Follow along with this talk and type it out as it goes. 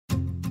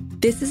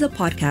This is a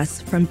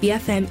podcast from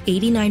BFM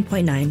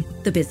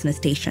 89.9, the business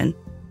station.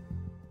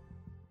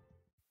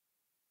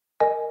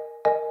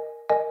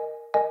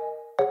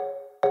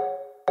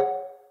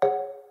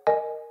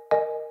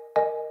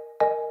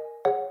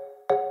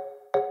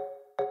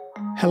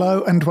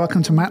 Hello and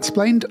welcome to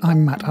Mattsplained.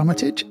 I'm Matt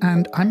Armitage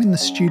and I'm in the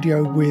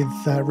studio with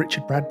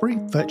Richard Bradbury,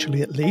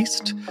 virtually at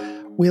least.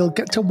 We'll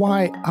get to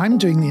why I'm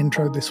doing the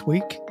intro this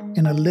week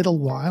in a little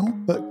while,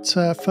 but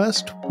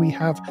first we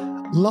have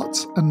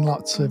lots and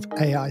lots of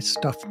AI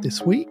stuff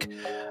this week.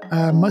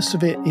 Most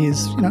of it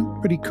is,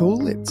 pretty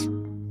cool. It's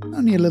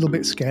only a little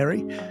bit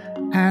scary.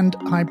 And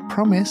I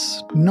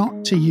promise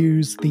not to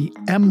use the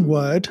M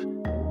word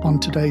on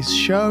today's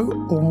show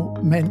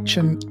or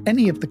mention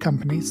any of the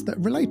companies that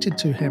are related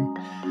to him.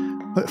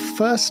 But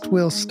first,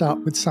 we'll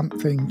start with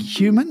something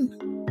human.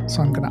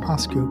 So I'm going to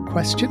ask you a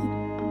question.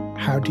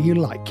 How do you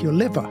like your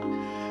liver?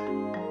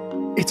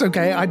 It's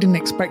okay, I didn't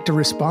expect a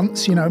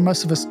response.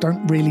 Most of us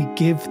don't really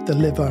give the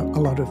liver a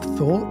lot of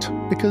thought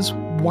because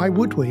why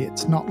would we?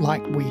 It's not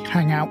like we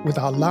hang out with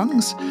our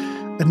lungs.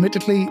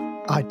 Admittedly,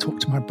 I talk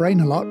to my brain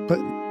a lot, but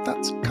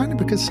that's kind of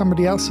because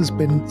somebody else has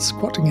been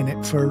squatting in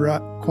it for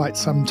quite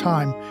some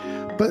time.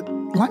 But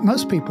like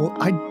most people,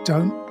 I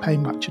don't pay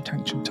much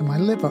attention to my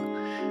liver.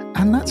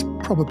 And that's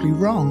probably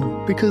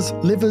wrong because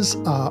livers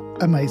are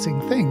amazing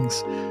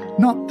things.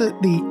 Not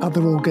that the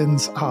other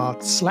organs are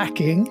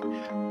slacking,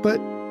 but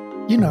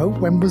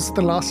when was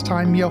the last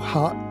time your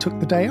heart took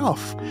the day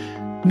off?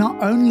 Not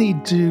only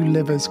do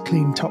livers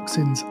clean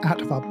toxins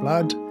out of our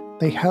blood,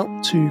 they help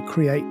to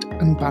create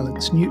and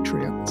balance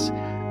nutrients.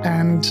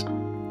 And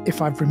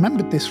if I've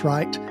remembered this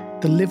right,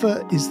 the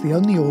liver is the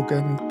only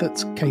organ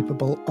that's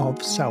capable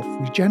of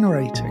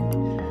self-regenerating.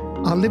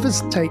 Our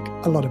livers take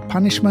a lot of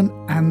punishment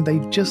and they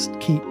just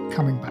keep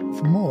coming back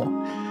for more.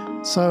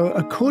 So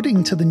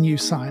according to The New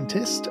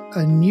Scientist,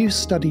 a new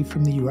study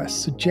from the US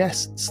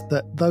suggests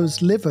that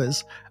those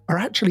livers are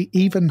actually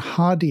even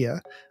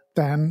hardier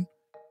than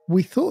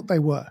we thought they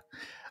were.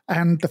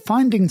 And the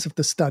findings of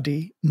the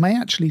study may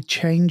actually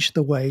change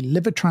the way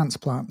liver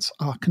transplants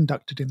are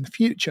conducted in the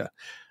future.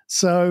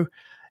 So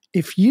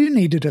if you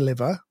needed a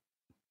liver,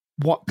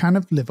 what kind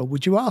of liver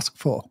would you ask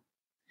for?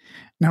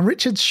 Now,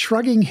 Richard's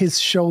shrugging his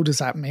shoulders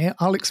at me.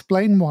 I'll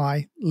explain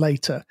why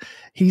later.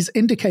 He's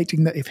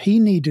indicating that if he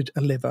needed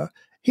a liver,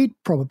 he'd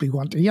probably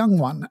want a young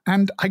one.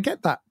 And I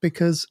get that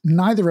because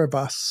neither of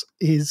us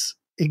is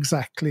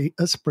exactly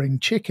a spring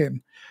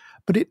chicken.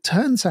 But it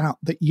turns out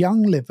that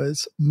young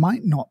livers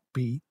might not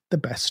be the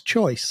best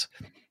choice.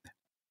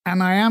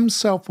 And I am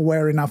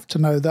self-aware enough to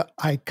know that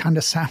I kind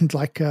of sound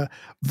like a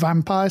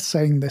vampire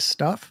saying this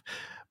stuff.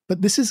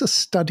 But this is a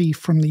study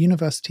from the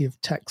University of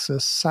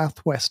Texas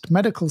Southwest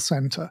Medical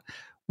Center,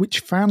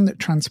 which found that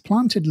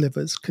transplanted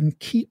livers can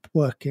keep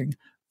working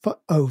for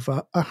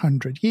over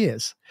 100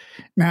 years.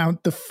 Now,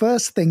 the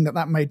first thing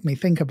that made me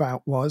think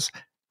about was,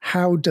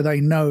 how do they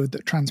know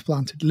that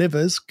transplanted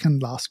livers can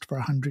last for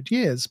 100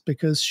 years?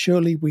 Because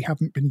surely we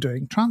haven't been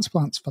doing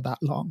transplants for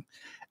that long.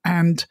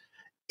 And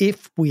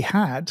if we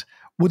had,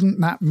 wouldn't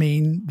that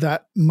mean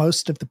that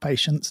most of the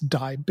patients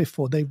died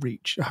before they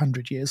reach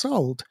 100 years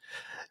old?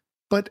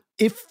 But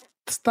if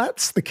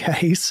that's the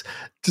case,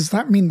 does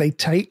that mean they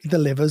take the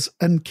livers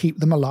and keep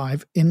them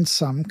alive in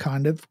some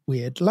kind of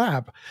weird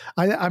lab?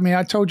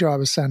 I told you I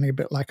was sounding a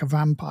bit like a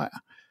vampire.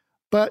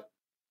 But,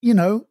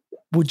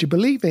 would you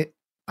believe it?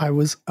 I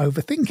was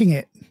overthinking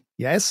it.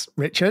 Yes,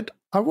 Richard,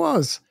 I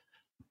was.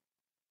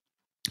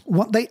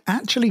 What they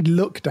actually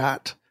looked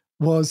at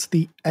was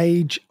the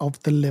age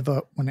of the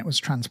liver when it was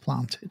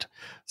transplanted.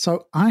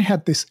 So I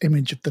had this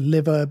image of the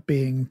liver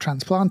being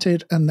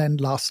transplanted and then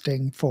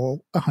lasting for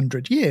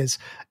 100 years,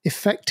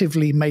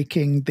 effectively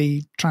making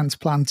the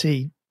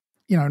transplantee,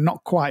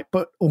 not quite,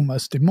 but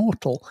almost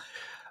immortal.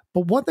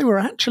 But what they were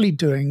actually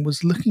doing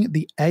was looking at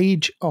the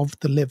age of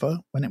the liver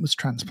when it was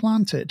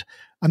transplanted,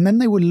 and then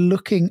they were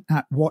looking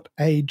at what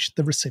age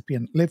the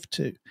recipient lived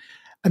to.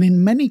 And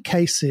in many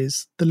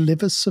cases, the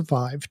liver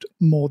survived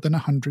more than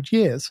 100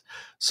 years.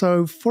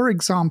 So, for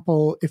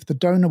example, if the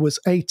donor was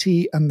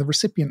 80 and the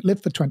recipient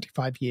lived for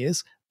 25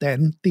 years,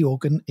 then the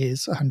organ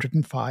is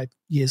 105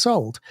 years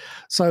old.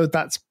 So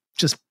that's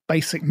just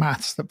basic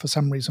maths that for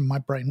some reason my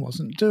brain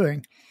wasn't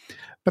doing.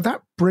 But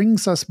that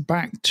brings us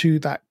back to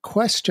that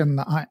question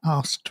that I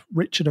asked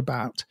Richard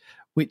about,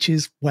 which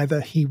is whether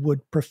he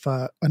would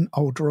prefer an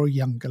older or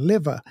younger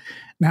liver.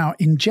 Now,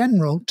 in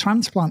general,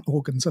 transplant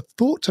organs are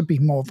thought to be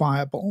more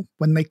viable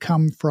when they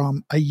come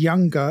from a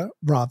younger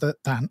rather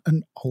than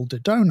an older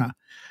donor.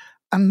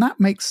 And that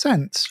makes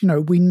sense.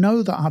 We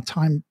know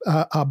that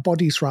our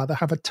bodies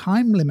have a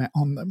time limit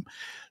on them.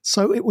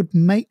 So it would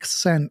make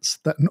sense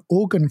that an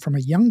organ from a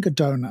younger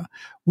donor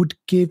would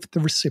give the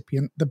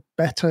recipient the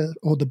better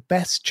or the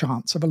best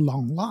chance of a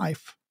long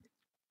life.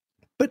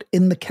 But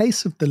in the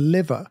case of the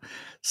liver,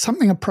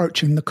 something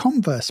approaching the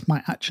converse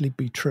might actually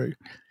be true.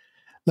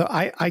 Look,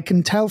 I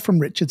can tell from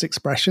Richard's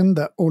expression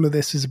that all of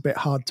this is a bit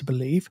hard to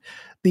believe.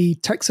 The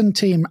Texan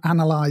team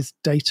analysed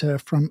data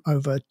from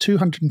over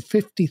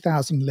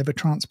 250,000 liver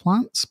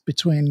transplants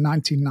between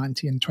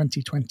 1990 and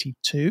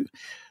 2022.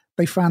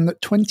 They found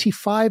that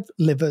 25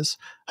 livers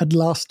had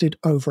lasted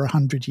over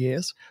 100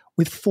 years,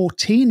 with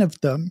 14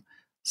 of them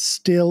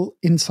still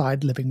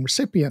inside living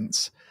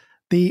recipients.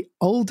 The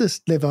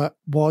oldest liver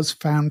was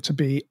found to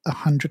be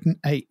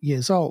 108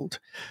 years old.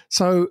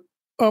 So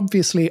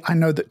obviously, I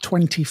know that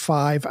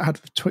 25 out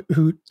of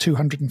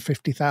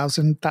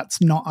 250,000,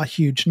 that's not a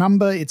huge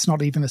number. It's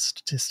not even a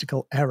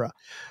statistical error.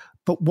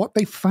 But what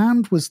they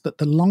found was that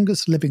the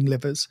longest living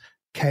livers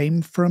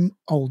came from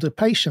older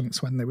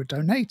patients when they were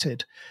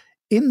donated.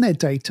 In their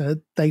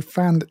data, they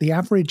found that the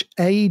average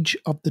age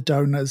of the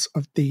donors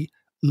of the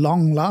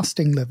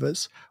long-lasting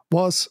livers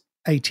was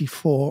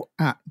 84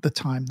 at the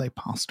time they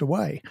passed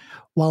away,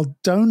 while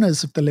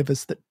donors of the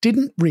livers that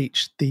didn't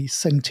reach the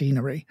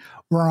centenary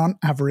were on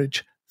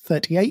average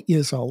 38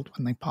 years old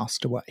when they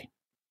passed away.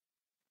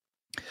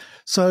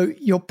 So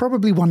you're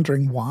probably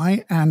wondering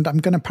why, and I'm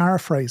going to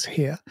paraphrase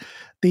here.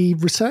 The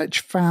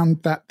research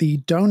found that the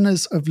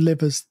donors of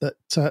livers that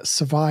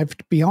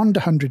survived beyond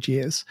 100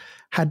 years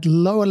had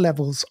lower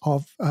levels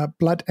of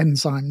blood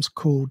enzymes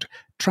called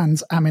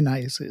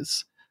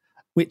transaminases,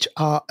 which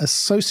are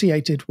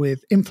associated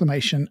with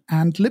inflammation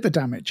and liver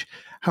damage.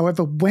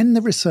 However, when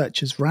the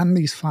researchers ran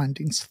these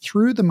findings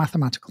through the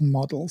mathematical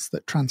models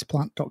that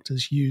transplant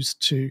doctors use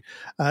to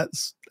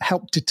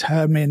help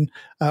determine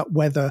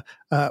whether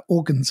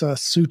organs are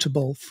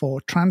suitable for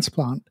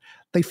transplant,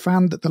 they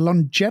found that the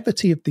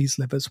longevity of these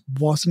livers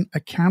wasn't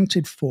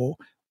accounted for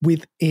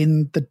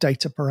within the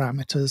data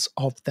parameters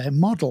of their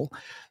model.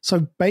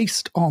 So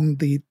based on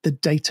the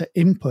data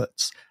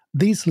inputs,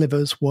 these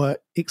livers were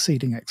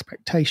exceeding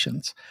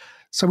expectations.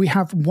 So we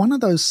have one of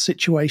those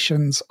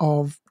situations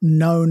of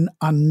known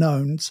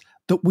unknowns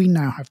that we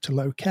now have to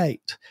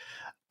locate.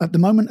 At the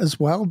moment as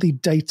well, the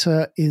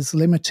data is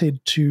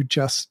limited to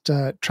just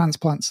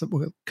transplants that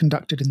were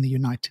conducted in the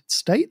United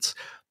States.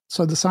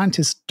 So the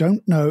scientists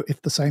don't know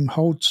if the same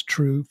holds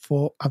true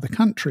for other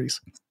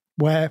countries,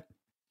 where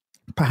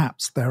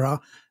perhaps there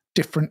are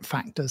different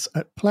factors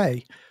at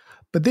play.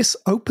 But this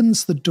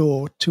opens the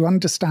door to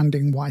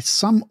understanding why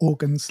some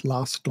organs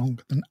last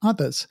longer than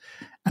others,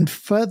 and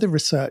further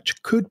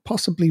research could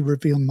possibly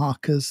reveal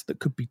markers that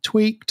could be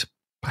tweaked,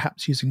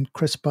 perhaps using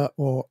CRISPR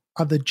or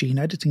other gene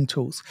editing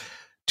tools,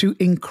 to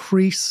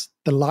increase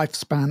the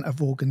lifespan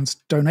of organs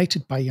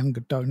donated by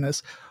younger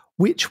donors,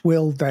 which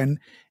will then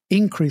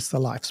increase the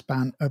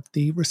lifespan of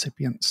the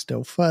recipient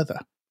still further.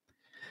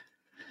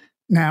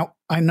 Now,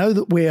 I know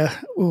that we're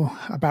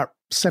about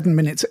 7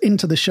 minutes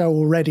into the show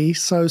already,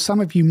 so some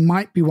of you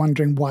might be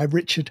wondering why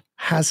Richard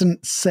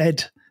hasn't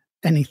said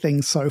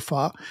anything so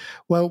far.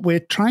 Well,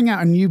 we're trying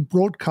out a new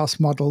broadcast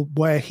model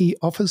where he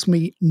offers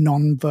me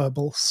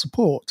non-verbal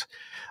support.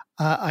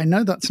 I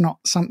know that's not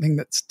something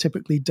that's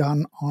typically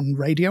done on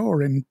radio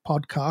or in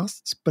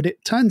podcasts, but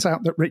it turns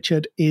out that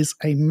Richard is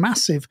a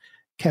massive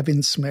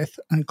Kevin Smith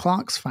and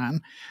Clark's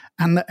fan,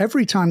 and that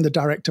every time the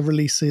director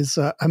releases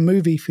a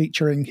movie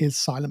featuring his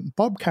Silent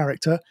Bob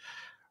character,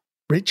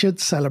 Richard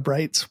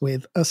celebrates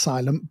with a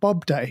Silent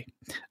Bob Day.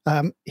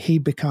 He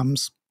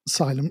becomes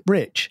Silent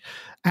Rich.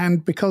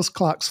 And because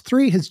Clark's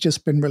 3 has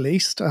just been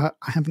released, I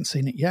haven't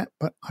seen it yet,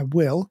 but I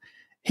will,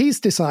 he's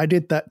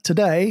decided that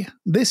today,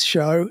 this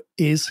show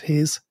is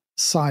his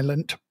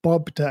Silent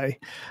Bob Day.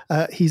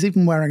 He's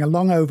even wearing a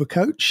long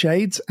overcoat,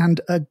 shades, and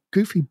a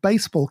goofy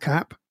baseball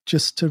cap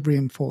just to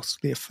reinforce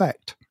the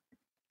effect.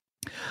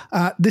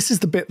 This is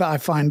the bit that I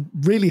find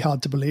really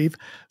hard to believe.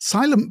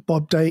 Silent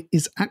Bob Day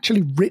is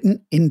actually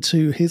written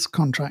into his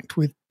contract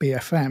with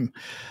BFM.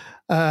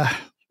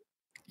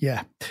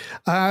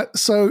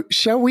 So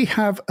shall we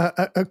have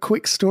a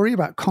quick story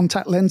about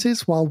contact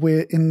lenses while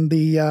we're in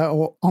the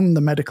or on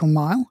the medical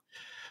mile?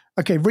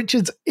 Okay,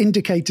 Richard's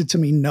indicated to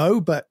me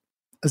no, but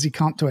as he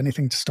can't do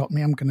anything to stop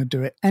me, I'm going to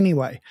do it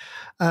anyway.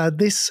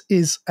 This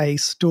is a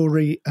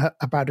story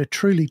about a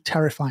truly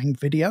terrifying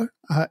video.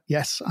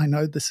 Yes, I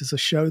know this is a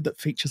show that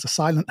features a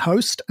silent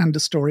host and a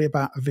story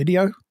about a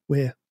video.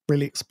 We're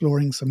really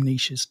exploring some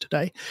niches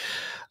today.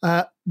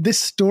 This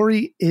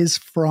story is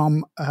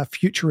from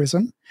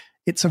Futurism.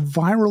 It's a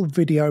viral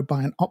video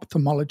by an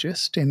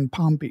ophthalmologist in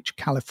Palm Beach,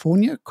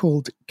 California,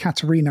 called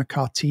Katerina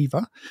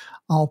Kartiva.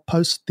 I'll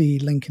post the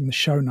link in the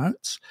show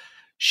notes.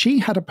 She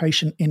had a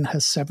patient in her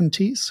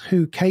 70s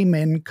who came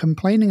in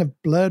complaining of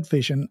blurred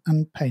vision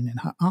and pain in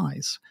her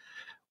eyes.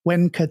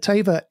 When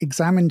Kartiva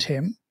examined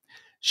him,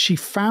 she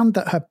found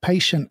that her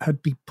patient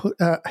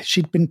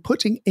she'd been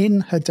putting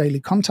in her daily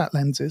contact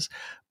lenses,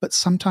 but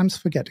sometimes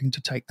forgetting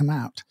to take them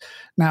out.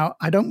 Now,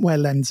 I don't wear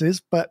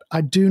lenses, but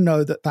I do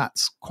know that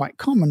that's quite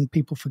common.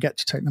 People forget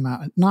to take them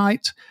out at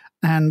night,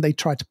 and they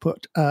try to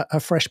put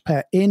a fresh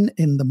pair in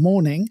the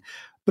morning.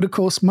 But of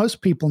course,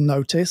 most people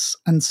notice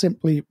and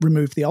simply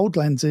remove the old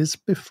lenses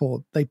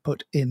before they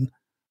put in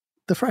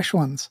the fresh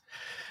ones.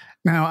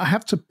 Now, I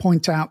have to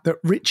point out that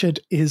Richard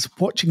is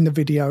watching the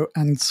video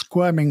and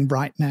squirming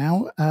right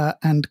now,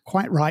 and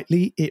quite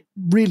rightly, it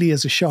really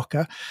is a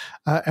shocker.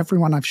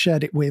 Everyone I've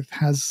shared it with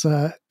has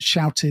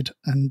shouted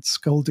and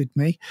scolded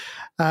me.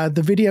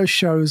 The video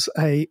shows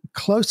a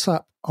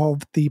close-up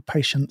of the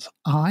patient's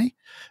eye.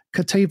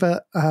 Cativa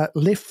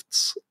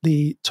lifts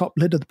the top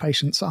lid of the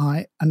patient's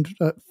eye and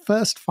at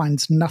first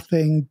finds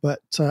nothing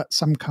but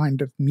some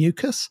kind of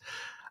mucus.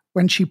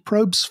 When she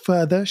probes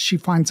further, she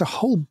finds a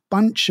whole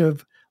bunch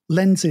of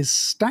lenses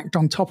stacked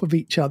on top of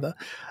each other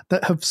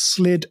that have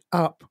slid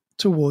up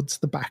towards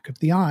the back of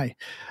the eye.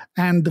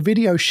 And the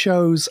video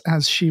shows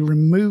as she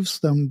removes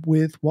them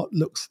with what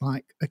looks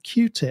like a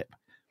Q-tip.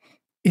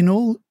 In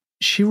all,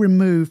 she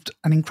removed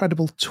an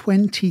incredible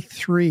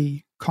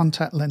 23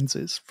 contact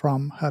lenses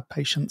from her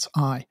patient's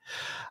eye.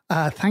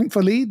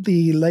 Thankfully,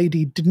 the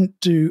lady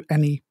didn't do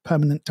any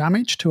permanent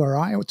damage to her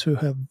eye or to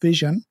her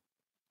vision.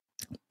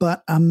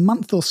 But a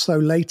month or so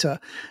later,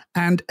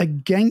 and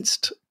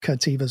against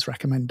Cativa's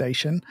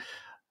recommendation,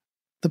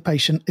 the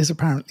patient is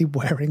apparently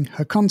wearing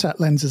her contact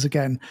lenses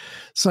again.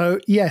 So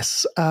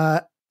yes,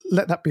 let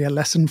that be a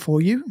lesson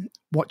for you.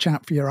 Watch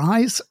out for your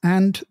eyes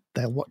and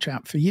they'll watch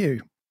out for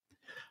you.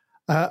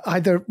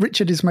 Either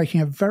Richard is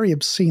making a very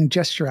obscene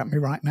gesture at me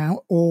right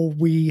now, or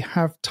we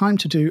have time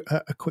to do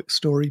a quick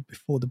story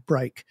before the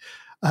break.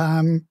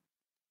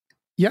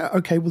 Yeah,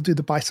 okay, we'll do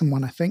the bison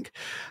one, I think.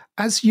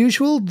 As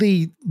usual,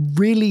 the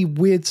really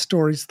weird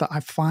stories that I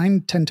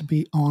find tend to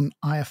be on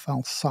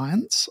IFL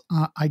Science.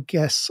 I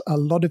guess a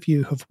lot of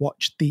you have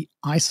watched the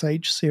Ice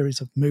Age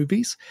series of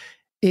movies.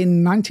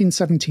 In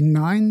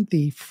 1979,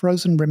 the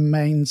frozen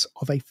remains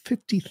of a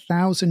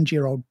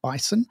 50,000-year-old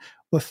bison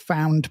were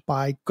found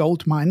by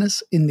gold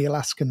miners in the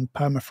Alaskan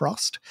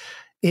permafrost.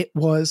 It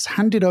was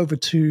handed over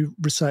to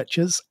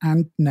researchers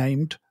and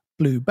named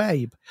Blue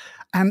Babe.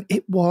 And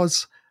it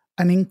was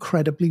an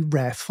incredibly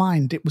rare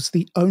find. It was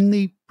the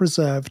only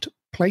preserved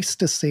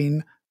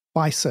Pleistocene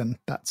bison.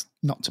 That's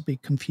not to be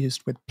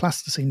confused with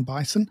Plasticine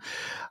bison.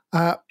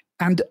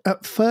 And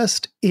at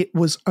first, it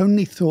was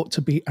only thought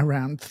to be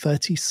around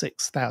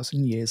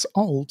 36,000 years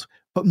old.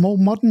 But more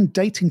modern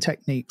dating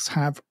techniques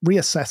have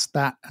reassessed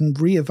that and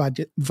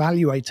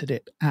reevaluated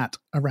it at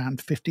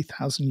around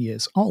 50,000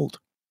 years old.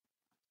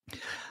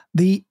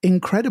 The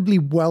incredibly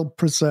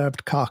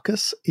well-preserved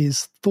carcass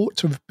is thought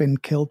to have been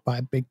killed by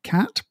a big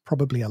cat,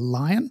 probably a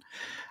lion,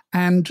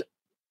 and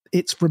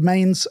its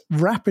remains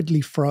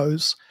rapidly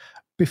froze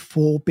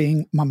before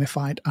being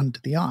mummified under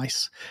the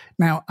ice.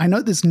 Now, I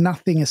know there's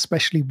nothing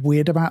especially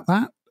weird about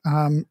that.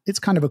 It's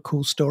kind of a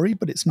cool story,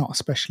 but it's not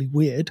especially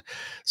weird.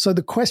 So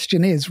the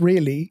question is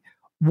really,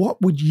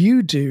 what would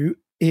you do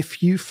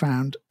if you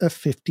found a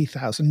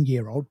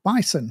 50,000-year-old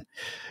bison?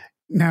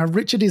 Now,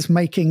 Richard is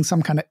making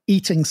some kind of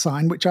eating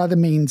sign, which either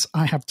means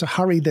I have to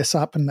hurry this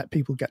up and let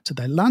people get to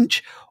their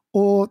lunch,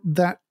 or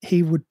that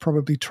he would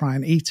probably try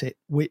and eat it,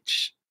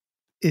 which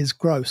is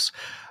gross.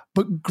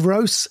 But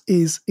gross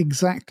is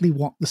exactly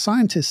what the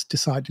scientists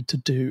decided to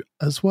do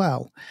as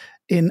well.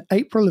 In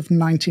April of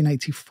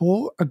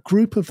 1984, a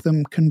group of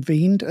them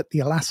convened at the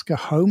Alaska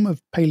home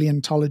of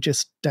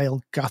paleontologist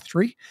Dale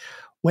Guthrie,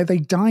 where they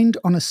dined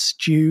on a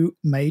stew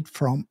made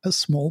from a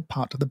small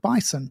part of the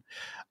bison.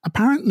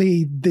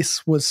 Apparently,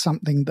 this was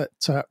something that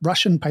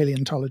Russian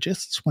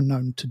paleontologists were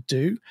known to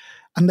do,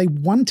 and they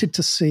wanted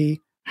to see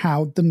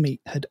how the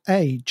meat had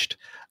aged.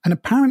 And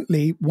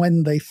apparently,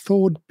 when they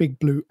thawed Big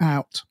Blue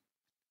out,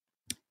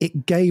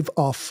 it gave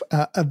off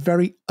a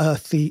very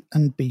earthy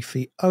and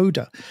beefy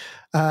odor.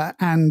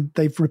 And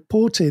they've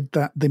reported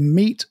that the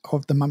meat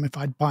of the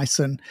mummified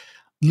bison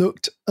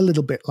looked a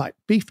little bit like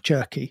beef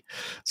jerky.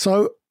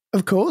 So,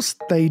 of course,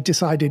 they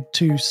decided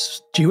to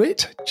stew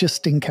it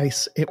just in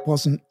case it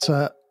wasn't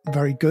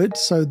very good,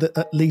 so that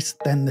at least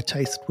then the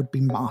taste would be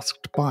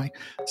masked by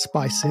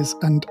spices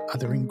and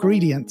other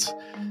ingredients.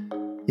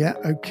 Yeah,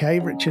 okay,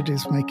 Richard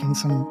is making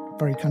some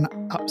very kind of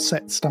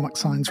upset stomach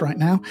signs right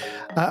now.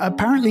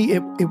 Apparently,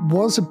 it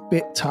was a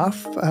bit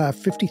tough.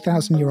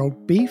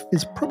 50,000-year-old beef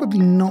is probably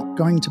not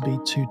going to be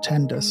too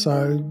tender,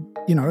 so,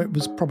 it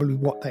was probably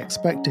what they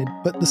expected.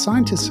 But the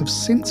scientists have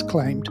since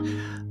claimed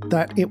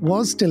that it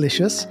was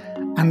delicious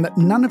and that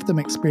none of them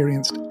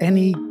experienced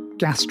any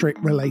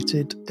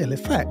gastric-related ill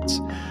effects.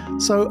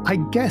 So I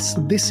guess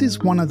this is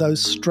one of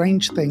those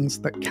strange things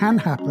that can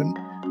happen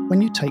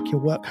when you take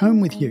your work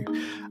home with you.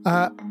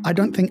 I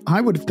don't think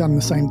I would have done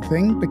the same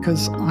thing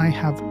because I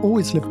have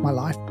always lived my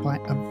life by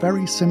a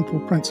very simple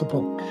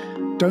principle.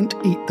 Don't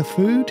eat the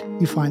food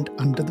you find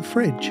under the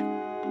fridge.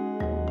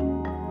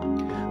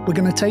 We're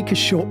going to take a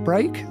short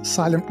break.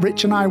 Silent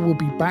Rich and I will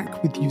be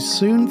back with you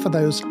soon for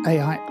those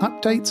AI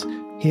updates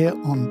here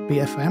on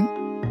BFM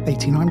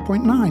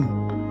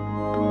 89.9.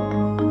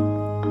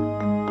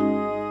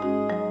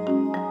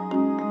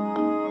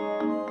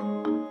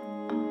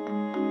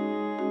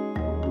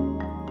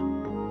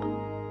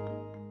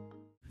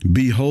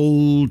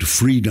 Behold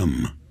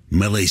freedom,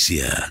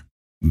 Malaysia.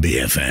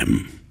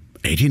 BFM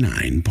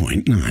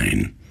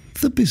 89.9,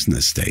 the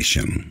business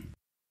station.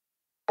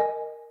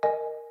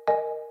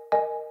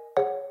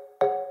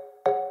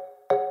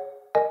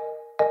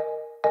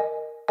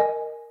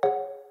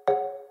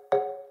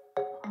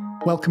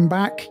 Welcome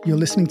back. You're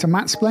listening to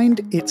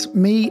Mattsplained. It's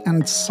me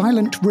and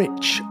Silent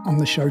Rich on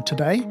the show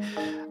today.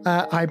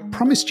 I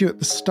promised you at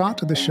the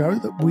start of the show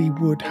that we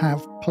would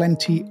have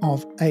plenty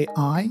of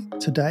AI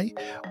today.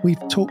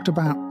 We've talked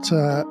about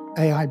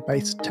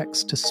AI-based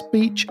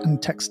text-to-speech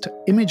and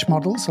text-to-image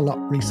models a lot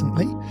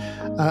recently.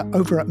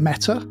 Over at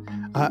Meta,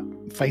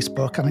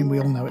 Facebook, I mean, we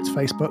all know it's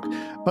Facebook,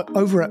 but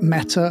over at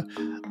Meta,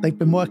 they've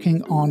been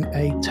working on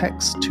a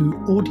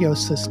text-to-audio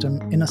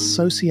system in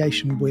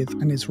association with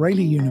an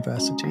Israeli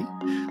university.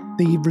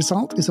 The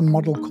result is a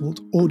model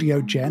called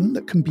AudioGen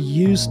that can be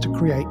used to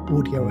create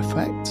audio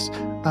effects.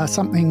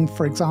 Something,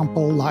 for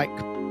example, like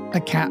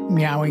a cat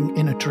meowing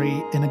in a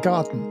tree in a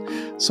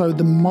garden. So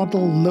the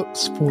model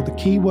looks for the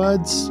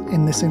keywords,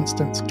 in this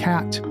instance,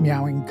 cat,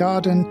 meowing,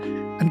 garden,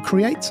 and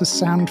creates a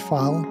sound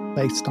file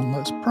based on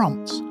those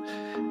prompts.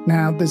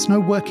 Now, there's no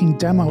working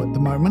demo at the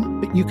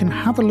moment, but you can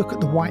have a look at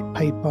the white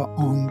paper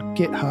on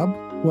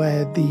GitHub,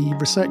 where the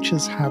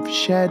researchers have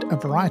shared a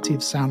variety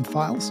of sound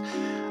files.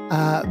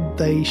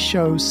 They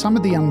show some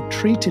of the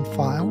untreated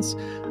files,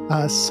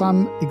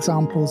 some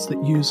examples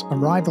that use a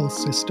rival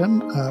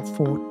system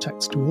for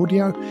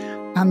text-to-audio,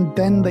 and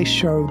then they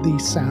show the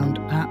sound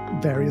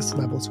at various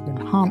levels of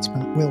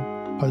enhancement. We'll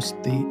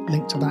post the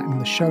link to that in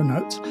the show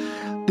notes.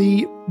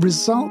 The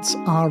results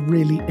are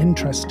really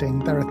interesting.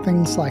 There are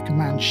things like a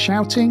man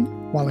shouting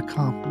while a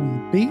car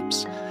horn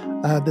beeps.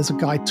 There's a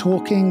guy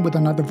talking with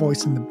another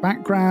voice in the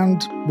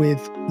background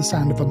with the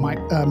sound of a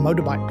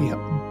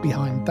motorbike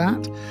behind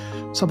that.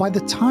 So by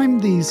the time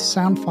these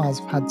sound files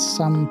have had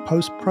some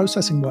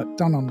post-processing work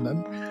done on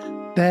them,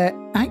 they're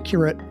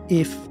accurate,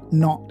 if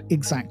not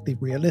exactly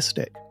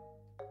realistic.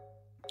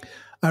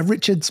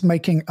 Richard's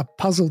making a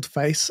puzzled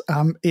face.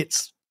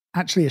 It's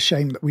actually a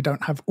shame that we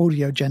don't have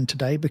AudioGen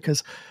today,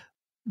 because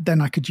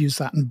then I could use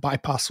that and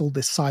bypass all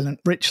this Silent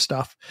Rich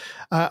stuff.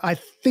 I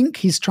think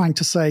he's trying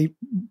to say,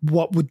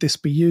 what would this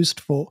be used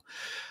for?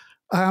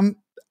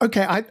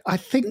 Okay, I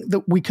think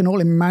that we can all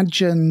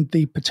imagine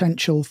the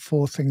potential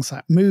for things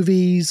like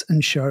movies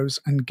and shows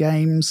and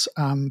games,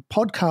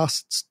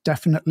 podcasts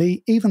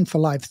definitely, even for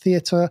live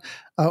theatre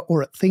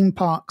or at theme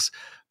parks,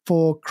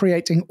 for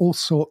creating all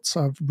sorts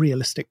of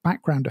realistic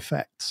background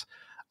effects.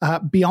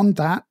 Beyond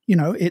that,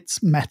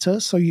 it's meta,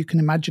 so you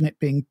can imagine it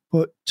being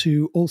put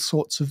to all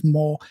sorts of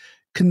more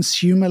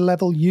consumer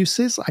level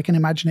uses. I can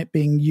imagine it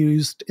being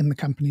used in the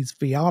company's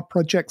VR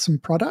projects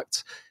and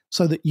products,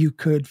 so that you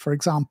could, for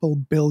example,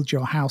 build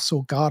your house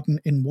or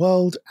garden in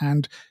world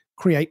and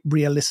create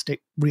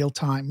realistic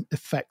real-time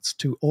effects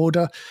to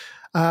order.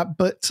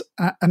 But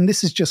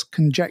this is just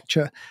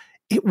conjecture,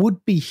 it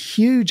would be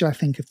huge, I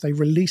think, if they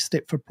released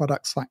it for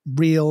products like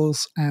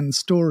Reels and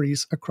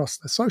Stories across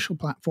their social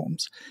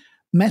platforms.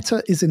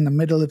 Meta is in the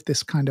middle of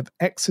this kind of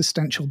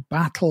existential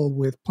battle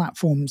with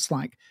platforms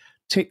like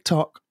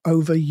TikTok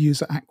over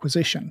user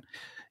acquisition.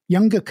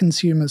 Younger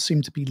consumers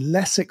seem to be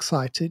less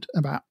excited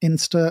about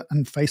Insta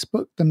and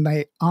Facebook than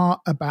they are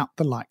about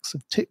the likes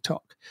of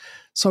TikTok.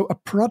 So a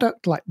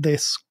product like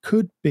this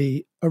could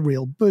be a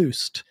real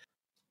boost.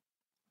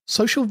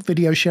 Social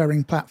video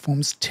sharing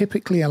platforms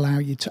typically allow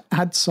you to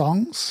add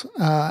songs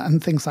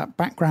and things like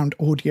background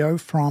audio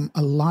from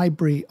a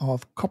library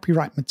of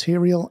copyright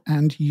material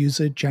and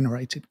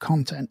user-generated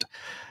content.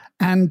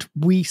 And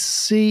we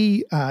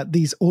see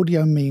these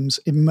audio memes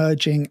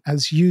emerging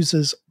as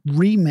users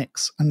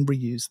remix and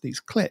reuse these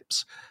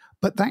clips.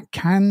 But that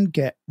can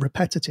get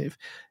repetitive.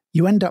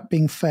 You end up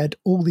being fed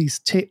all these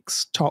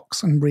tics,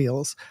 talks, and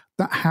reels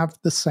that have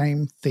the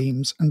same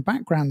themes and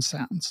background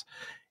sounds.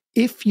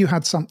 If you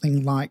had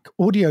something like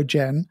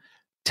AudioGen,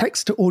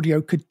 text to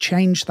audio could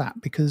change that,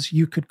 because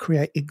you could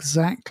create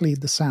exactly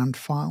the sound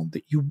file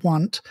that you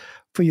want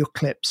for your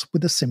clips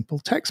with a simple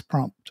text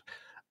prompt.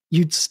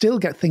 You'd still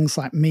get things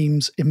like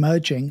memes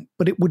emerging,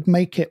 but it would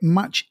make it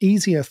much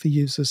easier for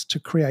users to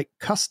create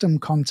custom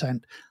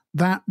content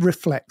that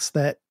reflects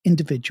their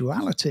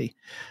individuality.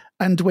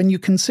 And when you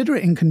consider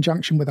it in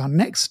conjunction with our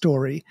next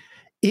story,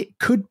 it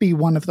could be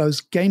one of those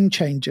game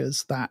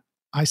changers that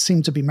I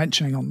seem to be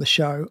mentioning on the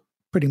show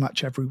pretty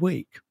much every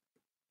week.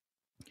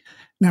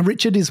 Now,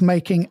 Richard is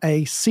making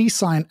a C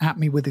sign at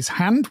me with his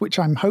hand, which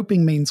I'm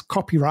hoping means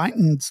copyright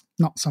and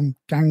not some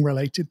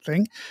gang-related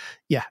thing.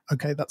 Yeah,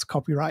 okay, that's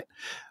copyright.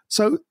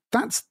 So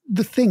that's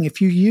the thing.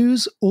 If you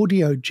use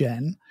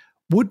AudioGen,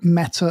 would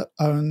Meta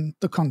own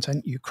the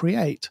content you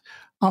create?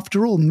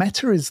 After all,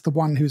 Meta is the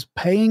one who's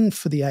paying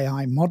for the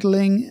AI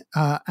modeling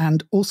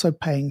and also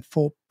paying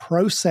for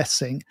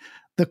processing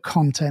the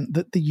content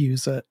that the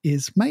user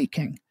is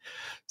making.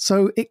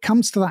 So it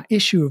comes to that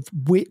issue of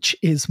which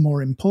is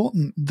more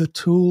important, the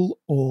tool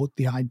or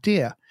the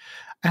idea.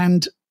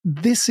 And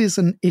this is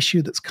an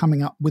issue that's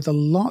coming up with a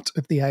lot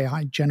of the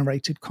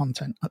AI-generated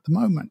content at the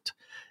moment.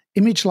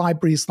 Image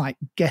libraries like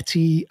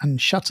Getty and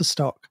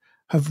Shutterstock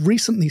have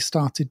recently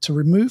started to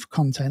remove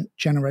content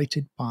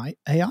generated by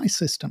AI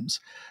systems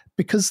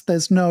because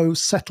there's no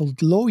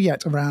settled law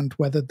yet around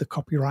whether the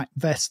copyright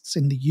vests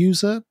in the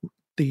user,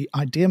 the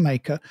idea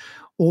maker,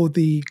 or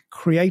the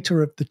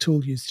creator of the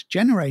tool used to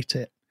generate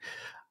it.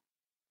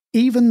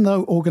 Even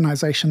though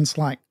organizations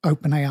like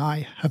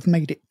OpenAI have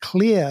made it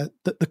clear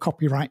that the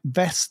copyright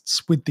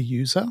vests with the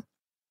user,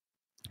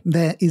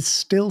 there is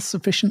still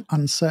sufficient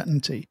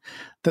uncertainty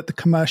that the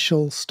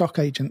commercial stock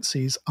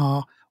agencies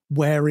are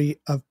wary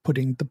of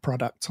putting the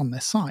products on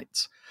their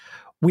sites.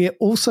 We're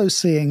also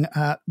seeing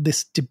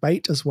this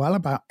debate as well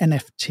about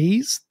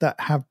NFTs that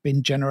have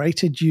been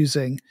generated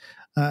using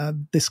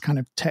this kind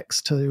of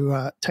text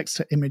to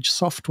image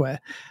software,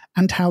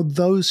 and how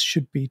those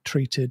should be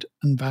treated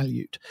and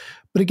valued.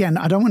 But again,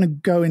 I don't want to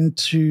go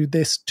into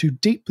this too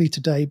deeply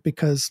today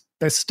because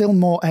there's still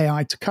more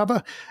AI to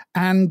cover,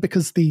 and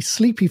because the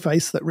sleepy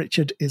face that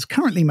Richard is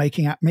currently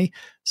making at me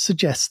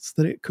suggests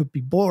that it could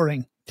be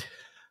boring.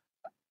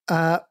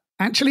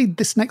 Actually,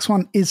 this next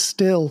one is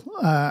still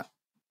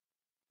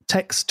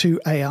text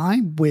to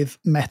AI with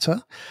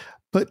Meta,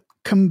 but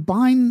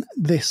combine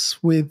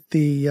this with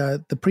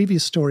the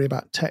previous story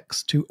about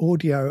text to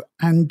audio,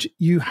 and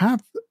you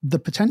have the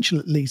potential,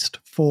 at least,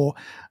 for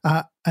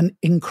an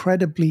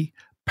incredibly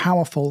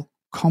powerful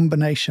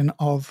combination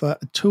of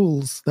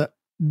tools that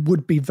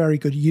would be very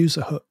good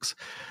user hooks.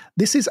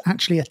 This is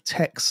actually a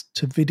text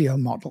to video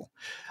model.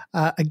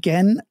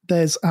 Again,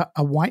 there's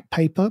a white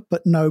paper,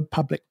 but no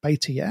public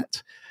beta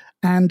yet.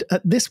 And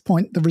at this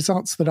point, the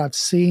results that I've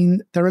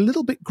seen, they're a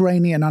little bit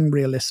grainy and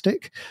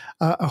unrealistic.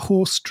 A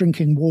horse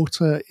drinking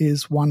water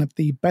is one of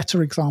the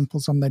better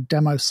examples on their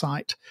demo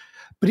site.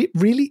 But it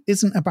really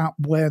isn't about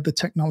where the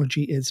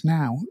technology is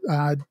now.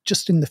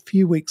 Just in the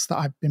few weeks that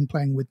I've been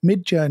playing with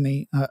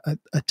Midjourney,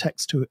 a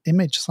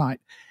text-to-image site,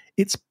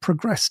 it's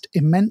progressed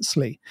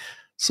immensely.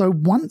 So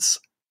once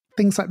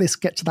things like this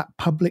get to that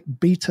public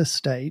beta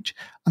stage,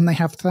 and they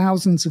have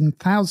thousands and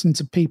thousands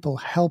of people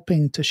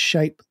helping to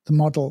shape the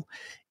model,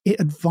 it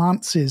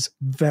advances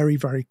very,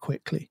 very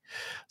quickly.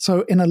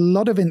 So in a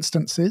lot of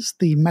instances,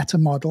 the meta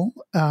model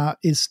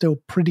is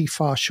still pretty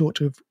far short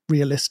of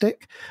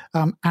realistic,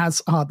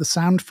 as are the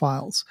sound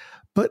files.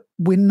 But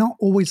we're not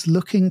always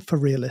looking for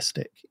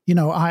realistic. You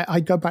know,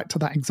 I go back to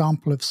that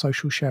example of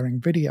social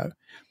sharing video.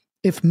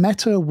 If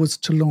Meta was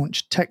to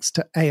launch text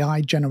to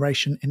AI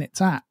generation in its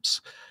apps,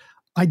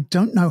 I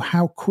don't know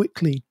how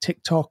quickly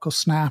TikTok or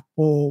Snap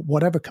or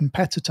whatever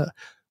competitor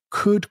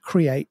could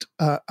create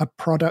a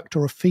product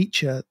or a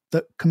feature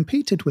that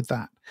competed with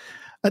that.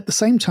 At the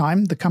same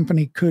time, the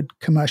company could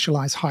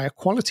commercialize higher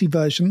quality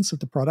versions of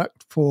the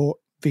product for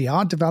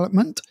VR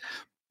development.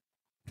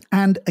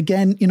 And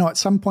again, you know, at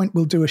some point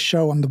we'll do a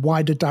show on the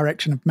wider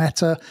direction of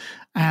Meta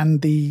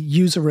and the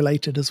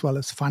user-related as well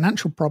as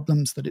financial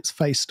problems that it's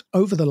faced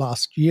over the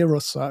last year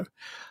or so.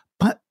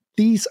 But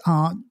these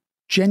are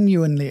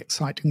genuinely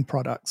exciting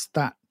products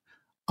that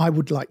I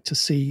would like to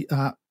see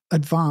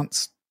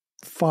advance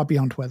far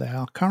beyond where they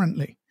are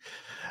currently.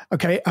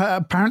 Okay,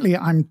 apparently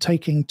I'm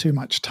taking too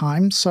much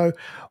time. So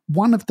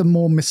one of the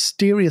more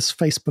mysterious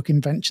Facebook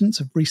inventions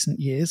of recent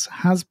years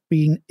has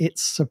been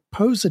its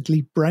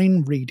supposedly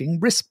brain-reading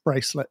wrist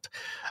bracelet.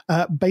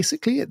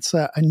 Basically, it's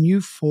a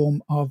new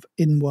form of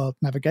in-world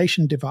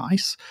navigation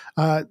device.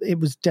 It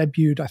was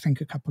debuted, I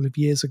think, a couple of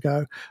years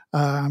ago.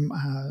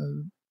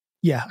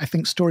 I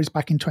think stories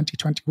back in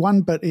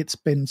 2021, but it's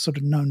been sort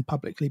of known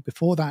publicly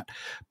before that.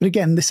 But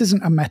again, this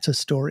isn't a meta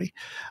story.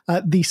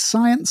 The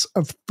science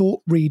of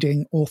thought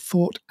reading or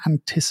thought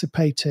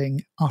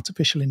anticipating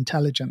artificial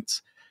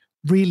intelligence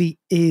really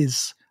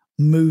is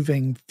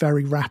moving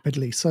very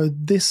rapidly. So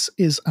this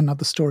is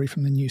another story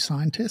from the New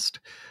Scientist.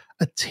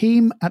 A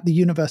team at the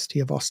University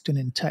of Austin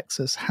in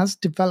Texas has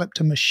developed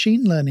a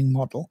machine learning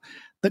model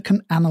that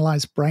can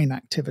analyze brain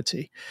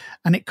activity,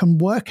 and it can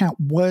work out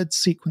word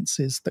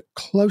sequences that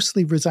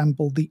closely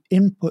resemble the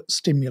input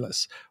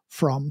stimulus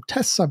from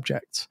test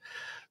subjects.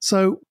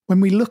 So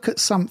when we look at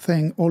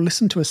something or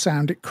listen to a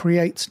sound, it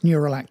creates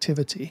neural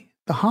activity.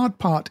 The hard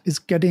part is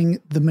getting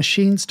the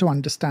machines to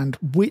understand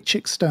which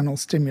external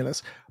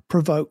stimulus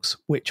provokes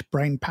which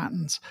brain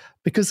patterns,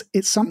 because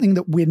it's something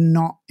that we're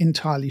not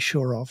entirely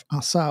sure of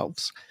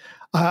ourselves.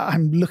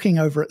 I'm looking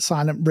over at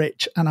Silent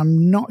Rich, and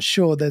I'm not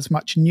sure there's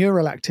much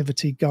neural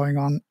activity going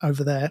on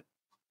over there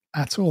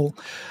at all.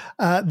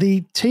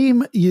 The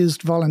team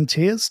used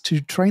volunteers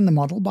to train the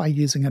model by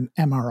using an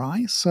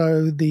MRI.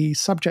 So the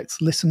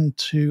subjects listened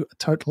to a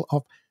total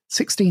of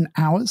 16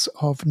 hours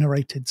of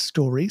narrated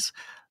stories.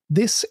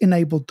 This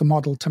enabled the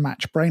model to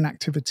match brain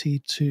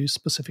activity to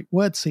specific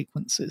word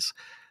sequences.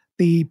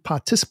 The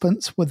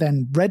participants were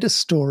then read a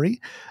story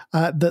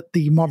that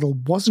the model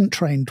wasn't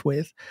trained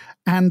with,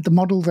 and the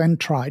model then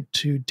tried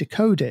to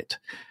decode it.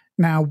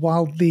 Now,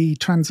 while the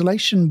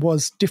translation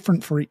was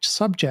different for each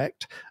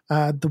subject,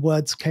 the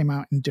words came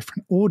out in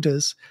different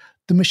orders,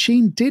 the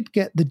machine did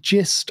get the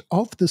gist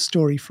of the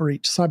story for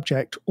each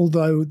subject,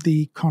 although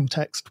the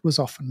context was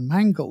often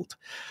mangled.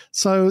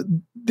 So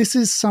this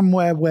is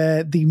somewhere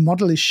where the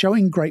model is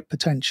showing great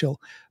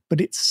potential, but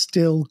it's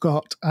still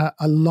got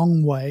a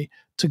long way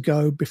to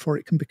go before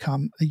it can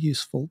become a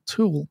useful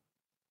tool.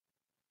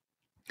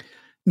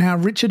 Now,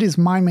 Richard is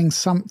miming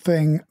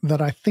something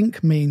that I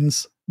think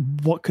means,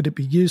 what could it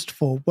be used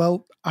for?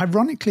 Well,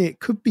 ironically, it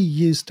could be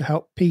used to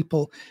help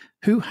people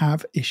who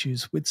have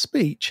issues with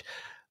speech.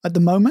 At the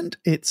moment,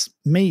 it's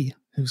me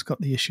who's got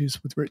the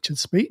issues with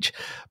Richard's speech,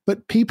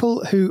 but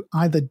people who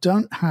either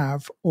don't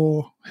have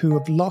or who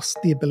have lost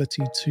the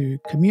ability to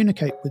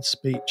communicate with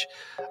speech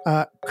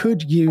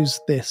could use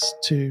this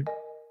to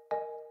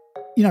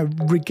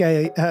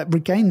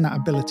regain that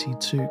ability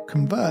to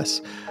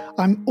converse.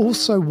 I'm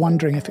also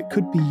wondering if it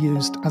could be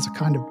used as a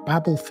kind of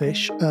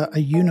Babelfish, a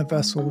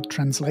universal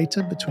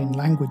translator between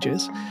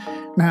languages.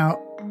 Now,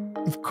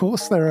 of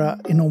course, there are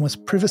enormous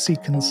privacy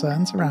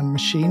concerns around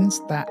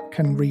machines that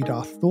can read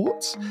our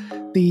thoughts.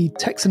 The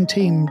Texan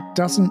team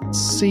doesn't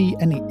see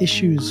any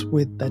issues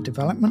with their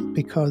development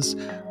because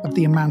of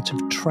the amount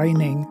of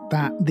training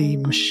that the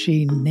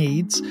machine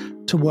needs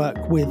to work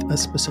with a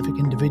specific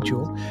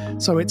individual.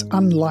 So it's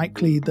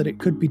unlikely that it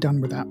could be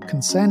done without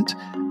consent,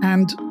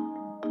 and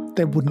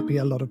there wouldn't be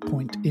a lot of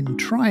point in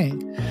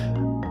trying.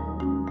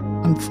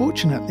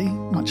 Unfortunately,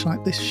 much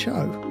like this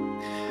show.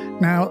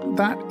 Now,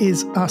 that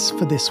is us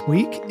for this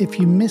week. If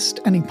you missed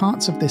any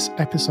parts of this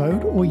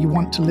episode, or you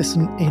want to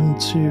listen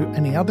into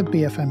any other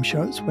BFM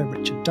shows where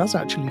Richard does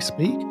actually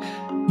speak,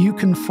 you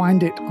can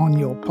find it on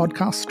your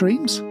podcast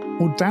streams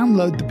or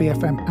download the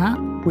BFM app,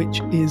 which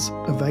is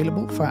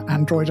available for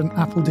Android and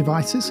Apple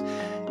devices.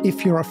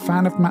 If you're a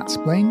fan of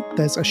Mattsplained,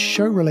 there's a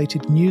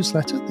show-related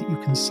newsletter that you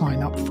can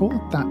sign up for.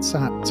 That's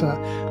at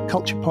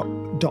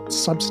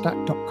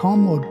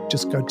culturepop.substack.com, or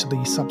just go to the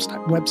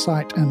Substack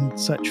website and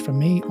search for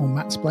me or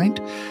Mattsplained.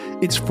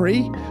 It's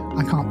free.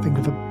 I can't think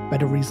of a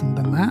better reason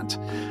than that.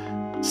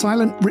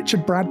 Silent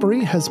Richard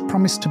Bradbury has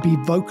promised to be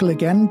vocal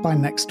again by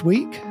next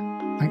week.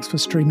 Thanks for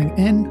streaming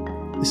in.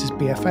 This is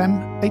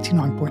BFM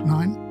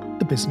 89.9,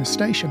 the business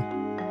station.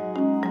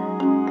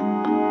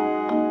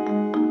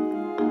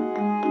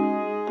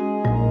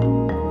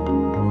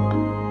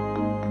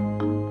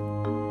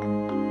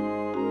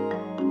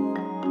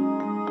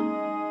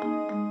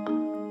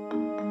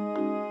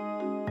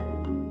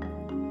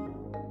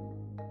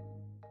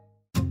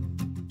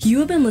 You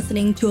have been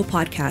listening to a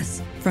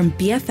podcast from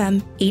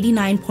BFM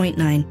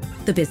 89.9,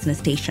 the business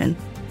station.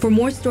 For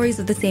more stories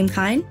of the same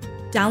kind,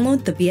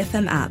 download the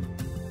BFM app.